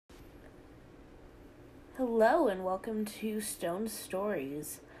Hello and welcome to Stone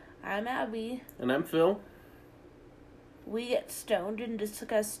Stories. I'm Abby. And I'm Phil. We get stoned and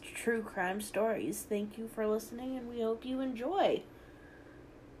discuss true crime stories. Thank you for listening and we hope you enjoy.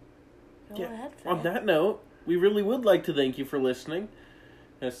 Go ahead, Phil. On that note, we really would like to thank you for listening.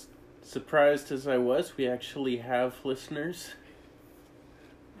 As surprised as I was, we actually have listeners.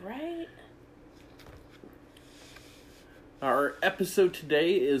 Right? Our episode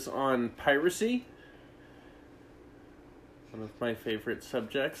today is on piracy. One of my favorite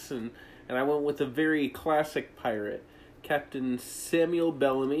subjects, and I went with a very classic pirate, Captain Samuel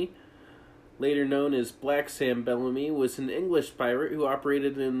Bellamy, later known as Black Sam Bellamy, was an English pirate who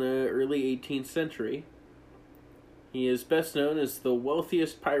operated in the early 18th century. He is best known as the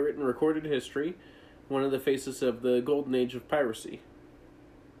wealthiest pirate in recorded history, one of the faces of the golden age of piracy.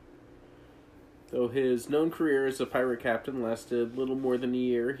 Though his known career as a pirate captain lasted little more than a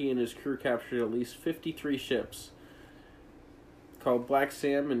year, he and his crew captured at least 53 ships. Called Black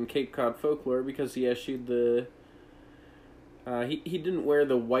Sam in Cape Cod folklore because he eschewed the... He didn't wear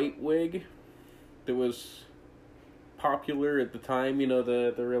the white wig that was popular at the time, you know,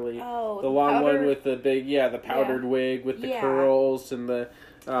 the really... Oh, the long one with the big, the powdered wig with the curls and the...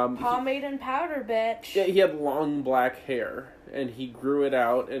 pomade and powder, bitch. Yeah, he had long black hair, and he grew it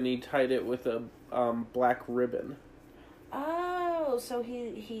out, and he tied it with a black ribbon. Oh, so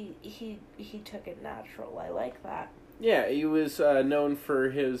he took it natural. I like that. Yeah, he was known for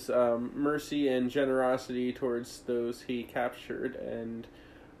his mercy and generosity towards those he captured, and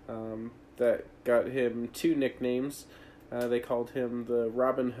that got him two nicknames. They called him the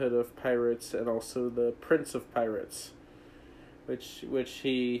Robin Hood of Pirates and also the Prince of Pirates, which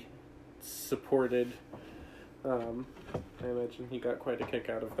he supported. I imagine he got quite a kick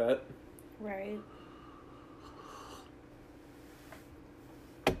out of that. Right.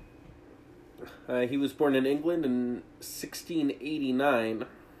 He was born in England in 1689.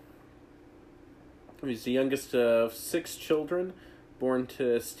 He was the youngest of 6 children, born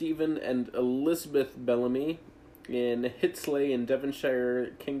to Stephen and Elizabeth Bellamy in Hitsley in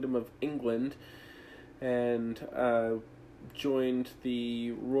Devonshire, Kingdom of England, and joined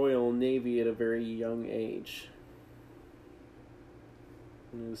the Royal Navy at a very young age.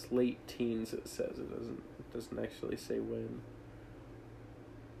 In his late teens, it says. It doesn't actually say when.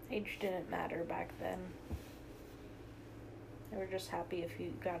 Age didn't matter back then. They were just happy if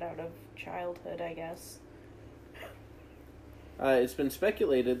you got out of childhood, I guess. It's been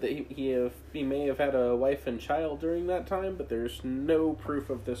speculated that he may have had a wife and child during that time, but there's no proof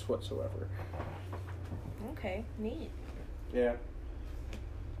of this whatsoever. Okay, neat. Yeah.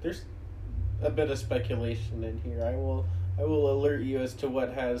 There's a bit of speculation in here. I will alert you as to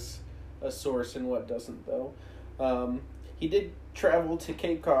what has a source and what doesn't, though. He did travel to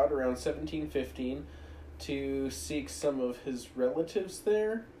Cape Cod around 1715 to seek some of his relatives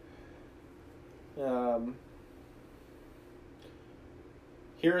there.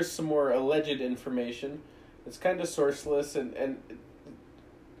 Here is some more alleged information. It's kind of sourceless, and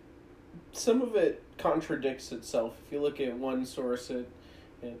some of it contradicts itself. If you look at one source, it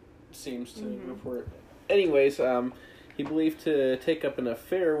seems to report. Anyways, he believed to take up an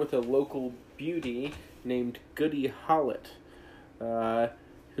affair with a local beauty named Goody Hollett,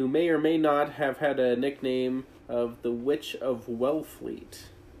 who may or may not have had a nickname of the Witch of Wellfleet.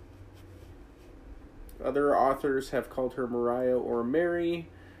 Other authors have called her Mariah or Mary.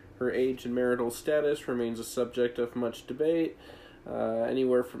 Her age and marital status remains a subject of much debate,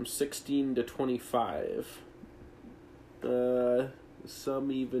 anywhere from 16 to 25.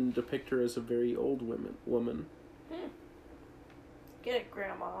 Some even depict her as a very old woman. Get it,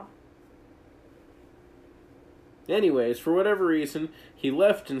 Grandma. Anyways, for whatever reason, he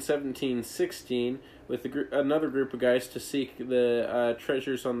left in 1716 with another group of guys to seek the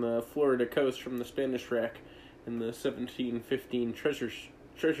treasures on the Florida coast from the Spanish wreck in the 1715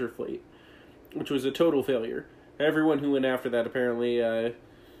 treasure fleet, which was a total failure. Everyone who went after that, apparently, it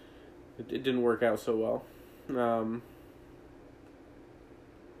didn't work out so well.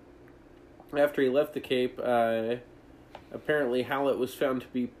 After he left the Cape, apparently Hallett was found to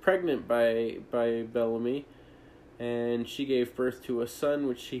be pregnant by Bellamy, and she gave birth to a son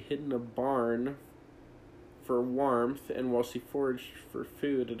which she hid in a barn for warmth, and while she foraged for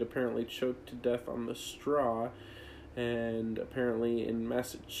food, it apparently choked to death on the straw, and apparently in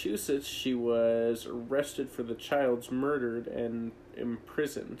Massachusetts she was arrested for the child's murdered and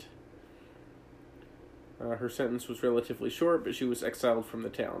imprisoned. Her sentence was relatively short, but she was exiled from the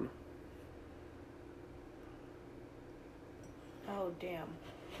town. Oh, damn.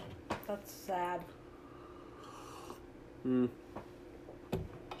 That's sad.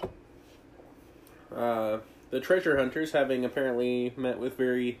 The treasure hunters, having apparently met with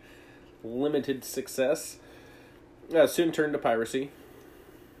very limited success, soon turned to piracy.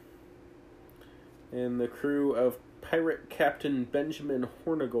 And the crew of pirate Captain Benjamin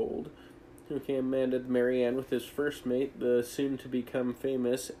Hornigold, who commanded Marianne with his first mate, the soon-to-become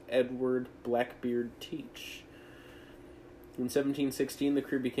famous Edward Blackbeard Teach. In 1716, the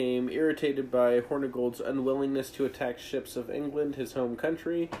crew became irritated by Hornigold's unwillingness to attack ships of England, his home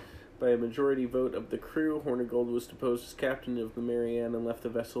country. By a majority vote of the crew, Hornigold was deposed as captain of the Marianne and left the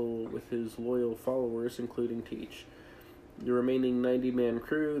vessel with his loyal followers, including Teach. The remaining 90-man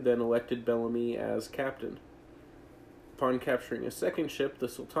crew then elected Bellamy as captain. Upon capturing a second ship, the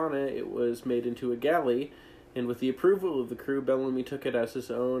Sultana, it was made into a galley, and with the approval of the crew, Bellamy took it as his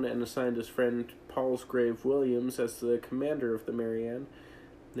own and assigned his friend Palsgrave Williams as the commander of the Marianne.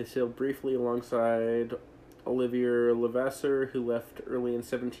 They sailed briefly alongside Olivier Levasseur, who left early in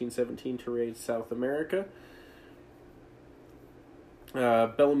 1717 to raid South America.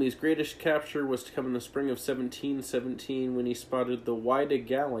 Bellamy's greatest capture was to come in the spring of 1717 when he spotted the Whydah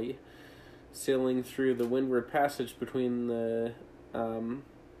galley sailing through the Windward Passage between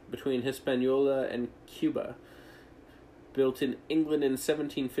Hispaniola and Cuba. Built in England in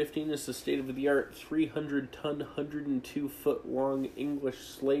 1715 as the state-of-the-art 300-ton, 102-foot-long English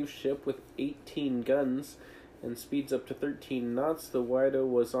slave ship with 18 guns and speeds up to 13 knots, the Whydah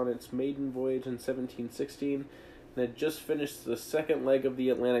was on its maiden voyage in 1716 and had just finished the second leg of the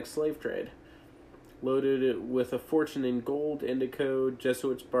Atlantic slave trade. Loaded with a fortune in gold, indigo,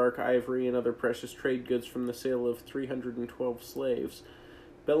 Jesuits' bark, ivory, and other precious trade goods from the sale of 312 slaves,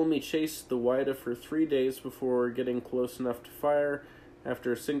 Bellamy chased the Whydah for 3 days before getting close enough to fire.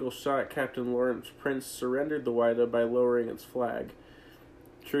 After a single shot, Captain Lawrence Prince surrendered the Whydah by lowering its flag.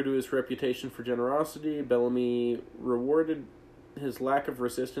 True to his reputation for generosity, Bellamy rewarded his lack of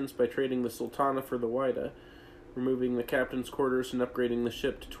resistance by trading the Sultana for the Whydah. Removing the captain's quarters and upgrading the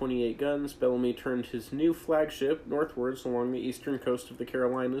ship to 28 guns, Bellamy turned his new flagship northwards along the eastern coast of the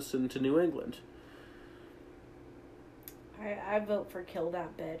Carolinas into New England. I vote for kill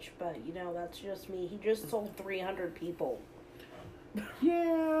that bitch, but, that's just me. He just sold 300 people.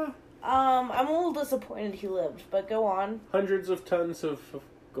 Yeah. I'm a little disappointed he lived, but go on. Hundreds of tons of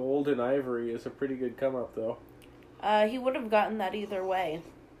gold and ivory is a pretty good come-up, though. He would have gotten that either way.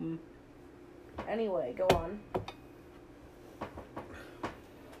 Anyway, go on.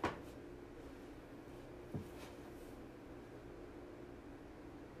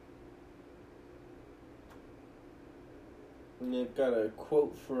 And I've got a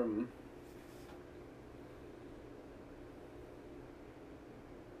quote from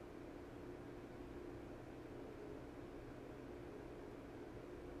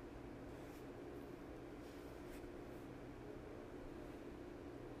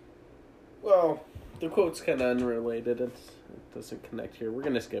the quote's kind of unrelated. It doesn't connect here. We're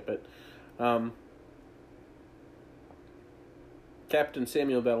going to skip it. Captain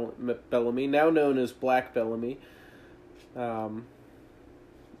Samuel Bellamy, now known as Black Bellamy,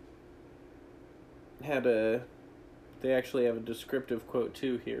 they actually have a descriptive quote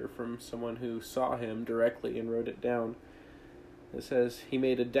too here from someone who saw him directly and wrote it down. It says, "He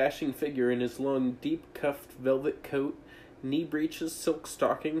made a dashing figure in his long, deep-cuffed velvet coat, knee breeches, silk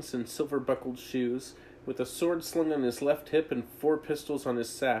stockings, and silver-buckled shoes, with a sword slung on his left hip and 4 pistols on his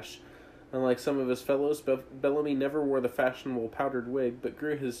sash. Unlike some of his fellows, Bellamy never wore the fashionable powdered wig, but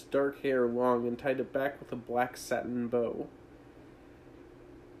grew his dark hair long and tied it back with a black satin bow."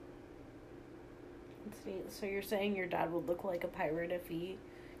 So you're saying your dad would look like a pirate if he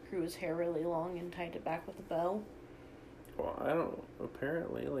grew his hair really long and tied it back with a bow? Well, I don't know.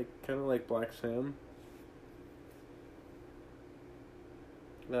 Apparently, kind of like Black Sam.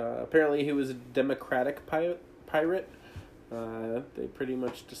 Apparently he was a democratic pirate. They pretty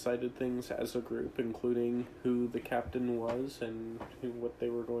much decided things as a group, including who the captain was and what they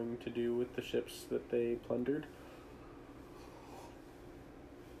were going to do with the ships that they plundered.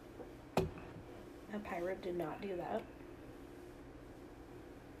 A pirate did not do that.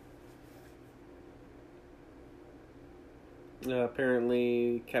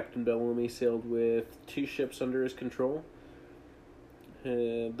 Apparently, Captain Bellamy sailed with 2 ships under his control.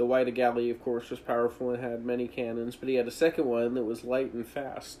 The Whydah galley, of course, was powerful and had many cannons, but he had a second one that was light and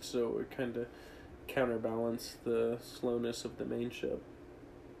fast, so it kind of counterbalanced the slowness of the main ship.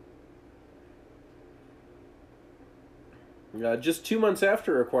 Just 2 months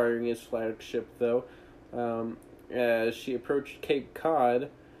after acquiring his flagship, though, as she approached Cape Cod,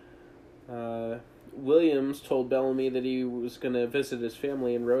 Williams told Bellamy that he was going to visit his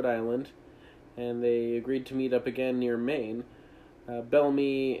family in Rhode Island, and they agreed to meet up again near Maine.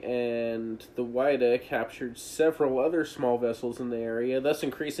 Bellamy and the Whydah captured several other small vessels in the area, thus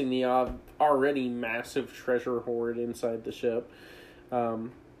increasing the already massive treasure hoard inside the ship. That's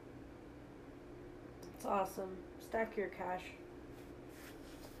awesome. Stack your cash.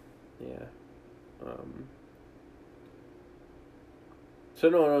 Yeah. So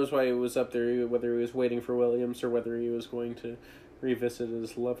no one knows why he was up there, whether he was waiting for Williams or whether he was going to revisit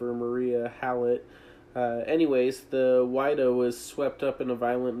his lover, Maria Hallett. Anyways, the Whydah was swept up in a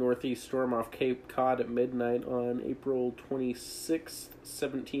violent northeast storm off Cape Cod at midnight on April 26,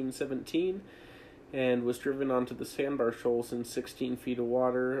 1717, and was driven onto the sandbar shoals in 16 feet of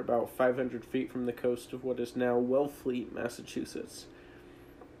water, about 500 feet from the coast of what is now Wellfleet, Massachusetts.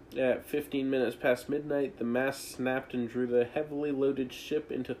 At 15 minutes past midnight, the mast snapped and drew the heavily loaded ship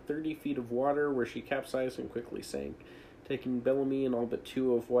into 30 feet of water, where she capsized and quickly sank, taking Bellamy and all but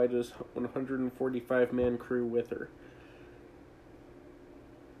two of Whydah's 145-man crew with her.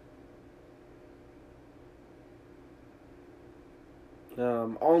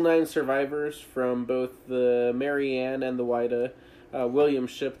 All 9 survivors from both the Mary Ann and the Whydah.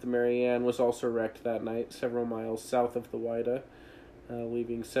 William's ship, the Mary Ann, was also wrecked that night, several miles south of the Whydah,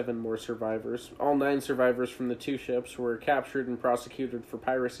 leaving 7 more survivors. All 9 survivors from the 2 ships were captured and prosecuted for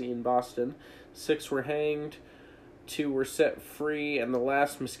piracy in Boston. 6 were hanged, 2 were set free, and the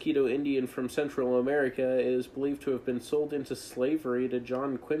last Mosquito Indian from Central America is believed to have been sold into slavery to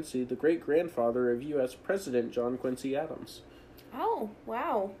John Quincy, the great-grandfather of U.S. President John Quincy Adams. Oh,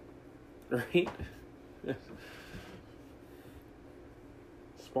 wow. Right?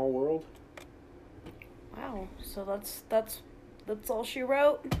 Small world. Wow. So that's all she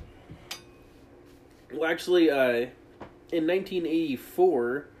wrote? Well, actually, in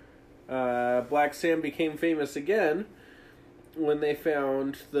 1984... Black Sam became famous again when they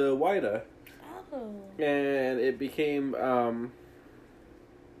found the Whydah. Oh. And it became, well,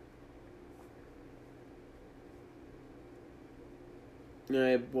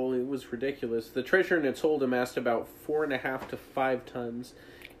 it was ridiculous. The treasure in its hold amassed about 4.5 to 5 tons,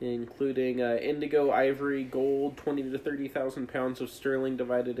 including indigo, ivory, gold, 20 to 30,000 pounds of sterling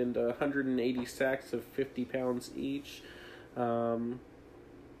divided into 180 sacks of 50 pounds each.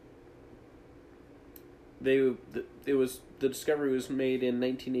 The discovery was made in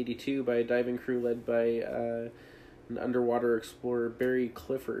 1982 by a diving crew led by an underwater explorer, Barry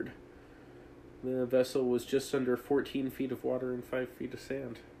Clifford. The vessel was just under 14 feet of water and 5 feet of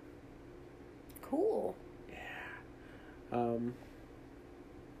sand. Cool. Yeah.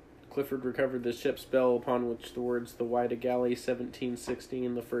 Clifford recovered the ship's bell, upon which the words "the Whydah Galley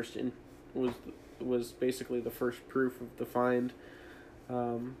 1716" was basically the first proof of the find.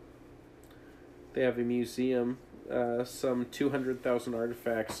 They have a museum. Some 200,000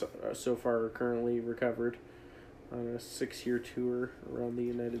 artifacts so far are currently recovered on a 6-year tour around the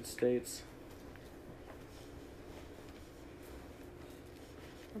United States.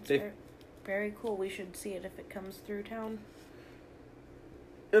 That's very, very cool. We should see it if it comes through town.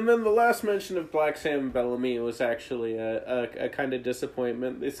 And then the last mention of Black Sam Bellamy was actually a kind of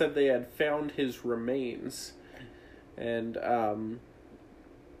disappointment. They said they had found his remains. And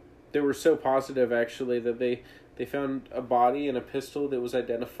they were so positive, actually, that they found a body and a pistol that was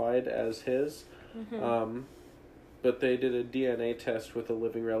identified as his. Mm-hmm. But they did a DNA test with a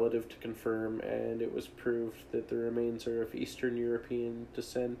living relative to confirm, and it was proved that the remains are of Eastern European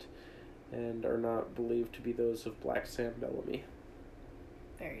descent and are not believed to be those of Black Sam Bellamy.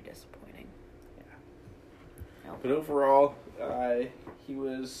 Very disappointing. Yeah. Oh. But overall, he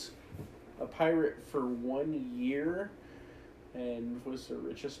was a pirate for 1 year and was the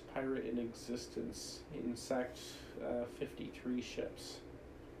richest pirate in existence. He sacked 53 ships.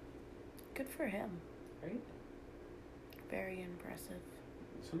 Good for him. Right? Very impressive.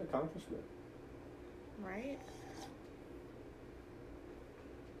 It's an accomplishment. Right?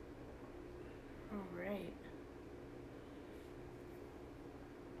 Alright.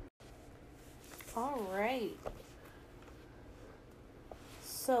 Alright.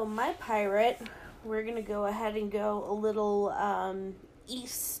 So my pirate, we're going to go ahead and go a little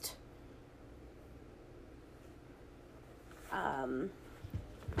east.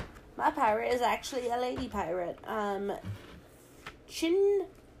 My pirate is actually a lady pirate. I'm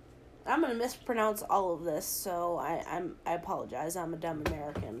going to mispronounce all of this, so I apologize. I'm a dumb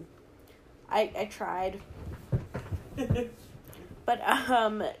American. I tried. But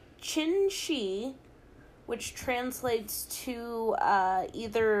Chin Shi, which translates to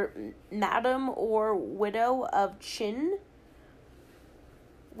either Madam or Widow of Qin,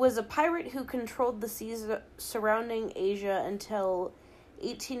 was a pirate who controlled the seas surrounding Asia until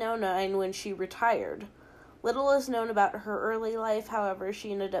 1809 when she retired. Little is known about her early life. However,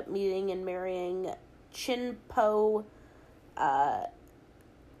 she ended up meeting and marrying Chin Po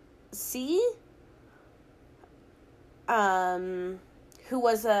Si, who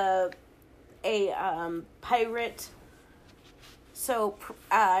was a pirate. So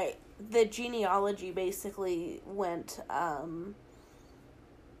the genealogy basically went,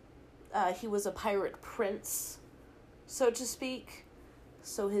 he was a pirate prince, so to speak.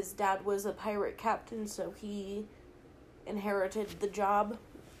 So his dad was a pirate captain, so he inherited the job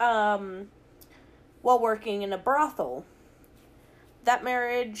while working in a brothel. That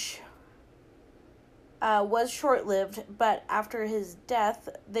marriage was short-lived, but after his death,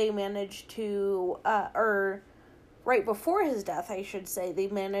 they managed to, right before his death, I should say, they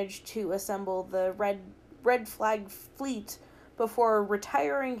managed to assemble the Red Flag Fleet before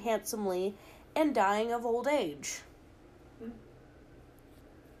retiring handsomely and dying of old age.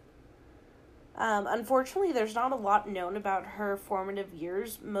 Unfortunately, there's not a lot known about her formative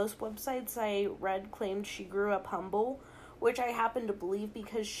years. Most websites I read claimed she grew up humble, which I happen to believe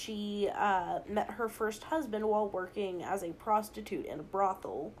because she met her first husband while working as a prostitute in a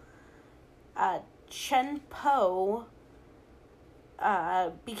brothel. Chen Po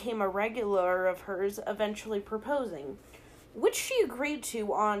became a regular of hers, eventually proposing, which she agreed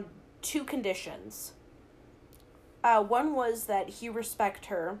to on 2 conditions. One was that he respect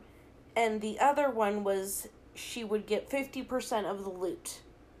her, and the other one was she would get 50% of the loot.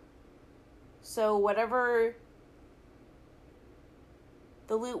 So whatever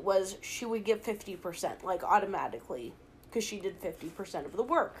the loot was, she would get 50%, like, automatically, because she did 50% of the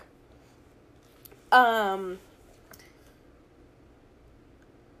work.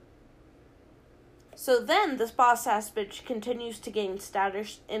 So then, this boss-ass bitch continues to gain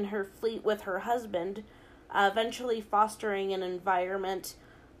status in her fleet with her husband, eventually fostering an environment.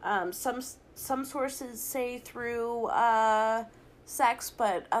 Some sources say through sex,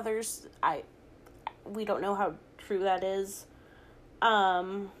 but others, we don't know how true that is.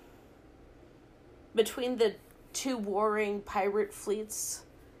 Between the 2 warring pirate fleets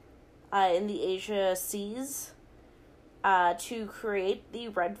in the Asia seas to create the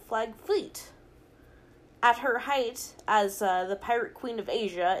Red Flag Fleet. At her height as the Pirate Queen of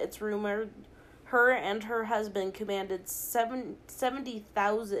Asia, it's rumored her and her husband commanded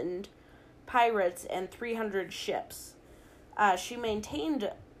 70,000 pirates and 300 ships. She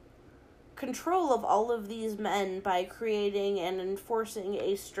maintained control of all of these men by creating and enforcing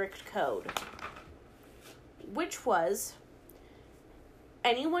a strict code, which was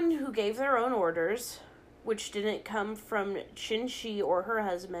anyone who gave their own orders, which didn't come from Qin Shi or her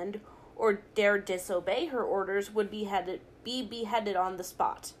husband, or dared disobey her orders, would be beheaded on the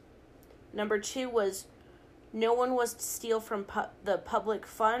spot. Number 2 was no one was to steal from the public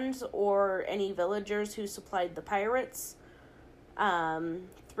funds or any villagers who supplied the pirates.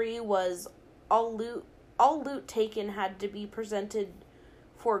 3 was all loot taken had to be presented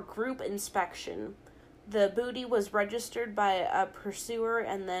for group inspection. The booty was registered by a pursuer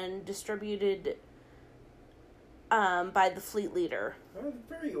and then distributed by the fleet leader. That's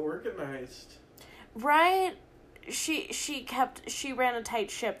very organized. Right? She ran a tight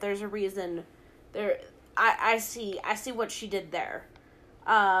ship. There's a reason. I see what she did there.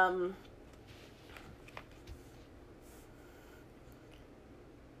 But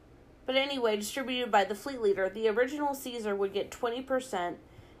anyway, distributed by the fleet leader, the original Caesar would get 20%,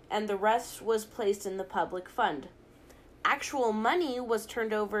 and the rest was placed in the public fund. Actual money was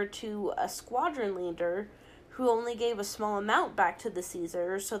turned over to a squadron leader, who only gave a small amount back to the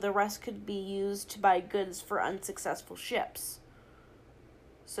Caesar, so the rest could be used to buy goods for unsuccessful ships.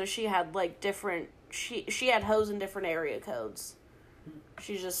 So she had, like, different... She had hoes in different area codes.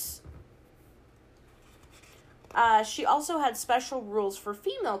 She just... she also had special rules for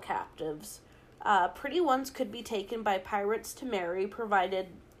female captives. Pretty ones could be taken by pirates to marry, provided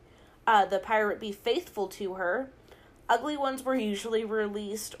the pirate be faithful to her. Ugly ones were usually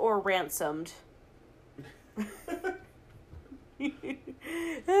released or ransomed. I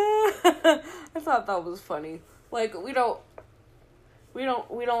thought that was funny. Like, we don't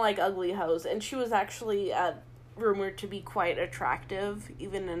like ugly hoes, and she was actually rumored to be quite attractive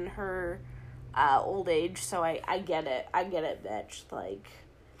even in her old age, so I get it, bitch. Like,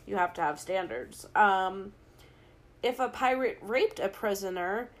 you have to have standards. If a pirate raped a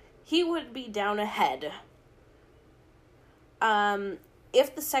prisoner, he would be down a head.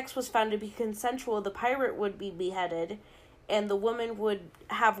 If the sex was found to be consensual, the pirate would be beheaded, and the woman would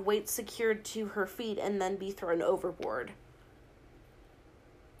have weights secured to her feet and then be thrown overboard.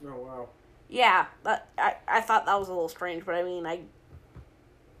 Oh, wow. Yeah, I thought that was a little strange, but I mean, I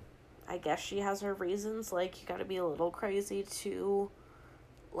I guess she has her reasons. Like, you gotta be a little crazy to,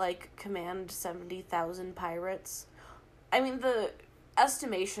 like, command 70,000 pirates. I mean, the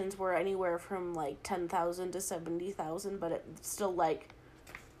estimations were anywhere from, like, 10,000 to 70,000, but it's still, like,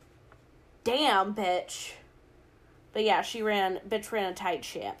 damn, bitch. But yeah, bitch ran a tight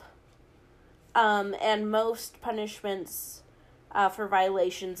ship. And most punishments for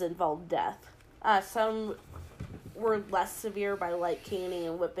violations involved death. Some were less severe by, like, caning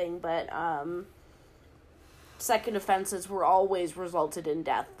and whipping, but second offenses were always resulted in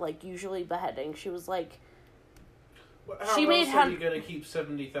death, like, usually beheading. She was like... How else are you going to keep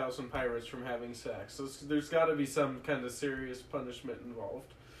 70,000 pirates from having sex? There's got to be some kind of serious punishment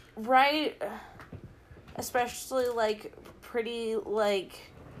involved. Right? Especially, like, pretty,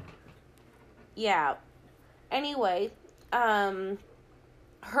 like... Yeah. Anyway, her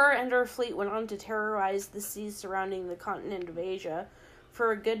and her fleet went on to terrorize the seas surrounding the continent of Asia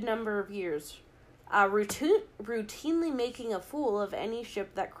for a good number of years, routinely making a fool of any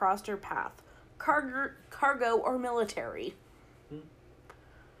ship that crossed her path, cargo or military.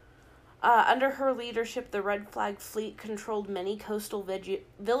 Under her leadership, the Red Flag Fleet controlled many coastal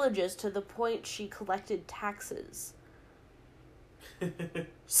villages to the point she collected taxes.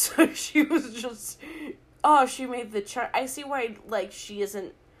 So she was just... Oh, she made I see why, like, she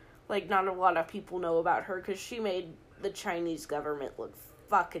isn't... Like, not a lot of people know about her, because she made the Chinese government look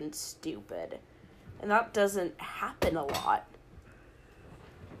fucking stupid. And that doesn't happen a lot.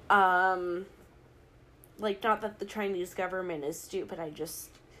 Like, not that the Chinese government is stupid, I just...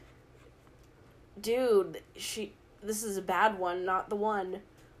 Dude, this is a bad one, not the one,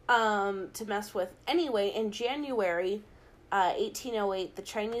 to mess with. Anyway, in January... 1808, the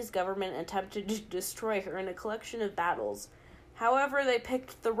Chinese government attempted to destroy her in a collection of battles. However, they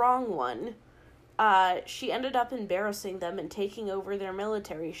picked the wrong one. She ended up embarrassing them and taking over their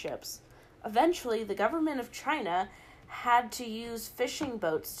military ships. Eventually, the government of China had to use fishing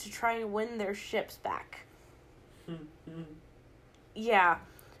boats to try and win their ships back. Yeah.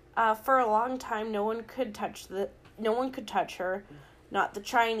 For a long time, no one could touch her. Not the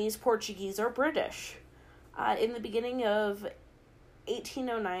Chinese, Portuguese, or British. In the beginning of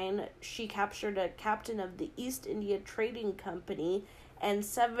 1809, she captured a captain of the East India Trading Company and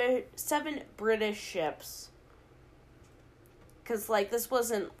seven British ships. Because, like, this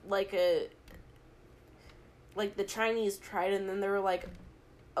wasn't, like, like, the Chinese tried, and then they were like,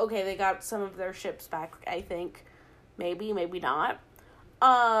 okay, they got some of their ships back, I think. Maybe, maybe not.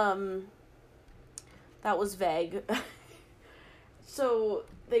 That was vague. So...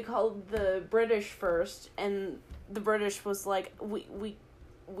 They called the British first, and the British was like, we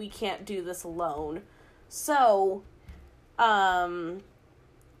can't do this alone. So, getting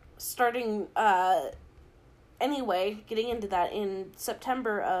into that, in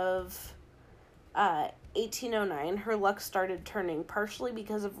September of 1809, her luck started turning, partially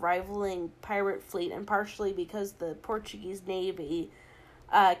because of rivaling pirate fleet, and partially because the Portuguese Navy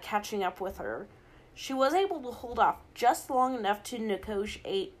catching up with her. She was able to hold off just long enough to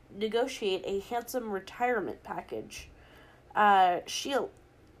negotiate a handsome retirement package.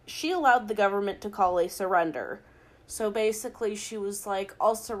 She allowed the government to call a surrender. So basically she was like,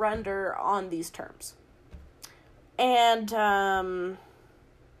 I'll surrender on these terms. And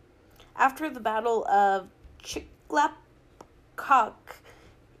after the Battle of Chicxulub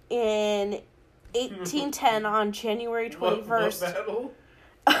in 1810 on January 21st... What battle?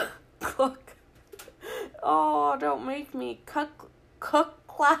 Oh, don't make me cook.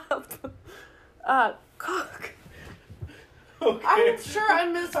 Okay. I'm sure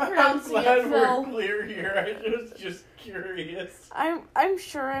I'm mispronouncing it, Phil. I'm glad we're clear here. I was just curious. I'm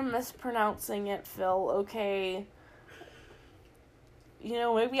sure I'm mispronouncing it, Phil. Okay. You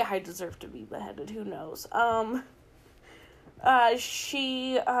know, maybe I deserve to be beheaded. Who knows?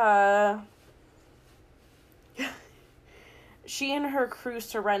 She and her crew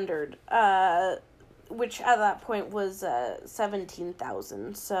surrendered. Which at that point was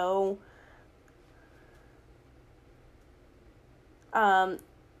 17,000. So,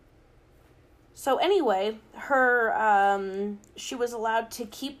 anyway, she was allowed to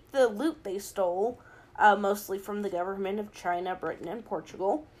keep the loot they stole, mostly from the government of China, Britain, and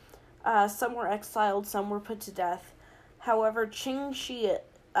Portugal. Some were exiled, some were put to death. However, Qing Shi,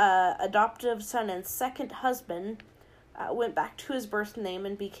 adoptive son and second husband, went back to his birth name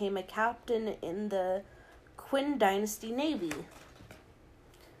and became a captain in the Qin Dynasty Navy.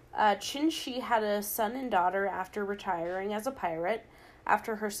 Qin Shi had a son and daughter after retiring as a pirate.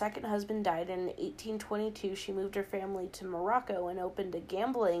 After her second husband died in 1822, she moved her family to Morocco and opened a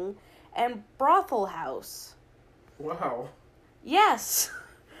gambling and brothel house. Wow. Yes.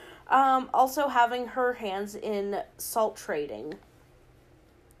 Also having her hands in salt trading.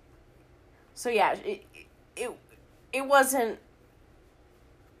 So yeah, it wasn't,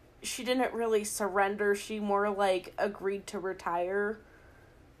 she didn't really surrender. She more like agreed to retire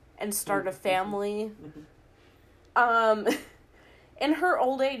and start a family. In her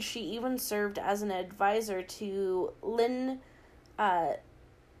old age, she even served as an advisor to Lin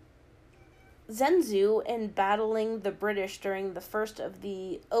Zhenzu in battling the British during the first of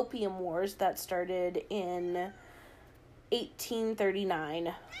the Opium Wars that started in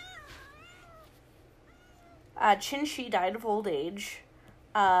 1839. Qin Shi died of old age,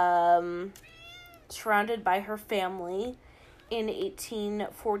 surrounded by her family in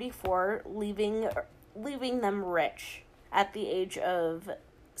 1844, leaving them rich at the age of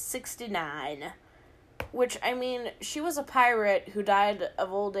 69. Which, I mean, she was a pirate who died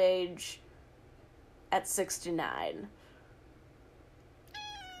of old age at 69.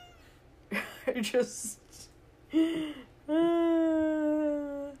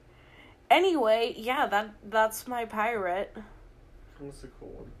 Anyway, yeah, that's my pirate. That's a cool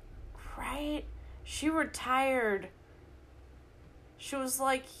one. Right? She retired. She was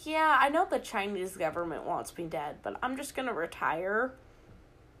like, yeah, I know the Chinese government wants me dead, but I'm just gonna retire.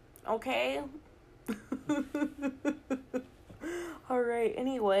 Okay? Alright,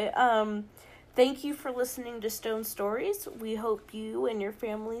 anyway, thank you for listening to Stone Stories. We hope you and your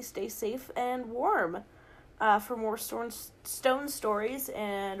family stay safe and warm. For more Stone Stories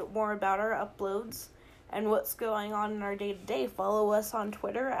and more about our uploads and what's going on in our day-to-day, follow us on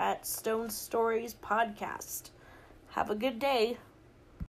Twitter at Stone Stories Podcast. Have a good day.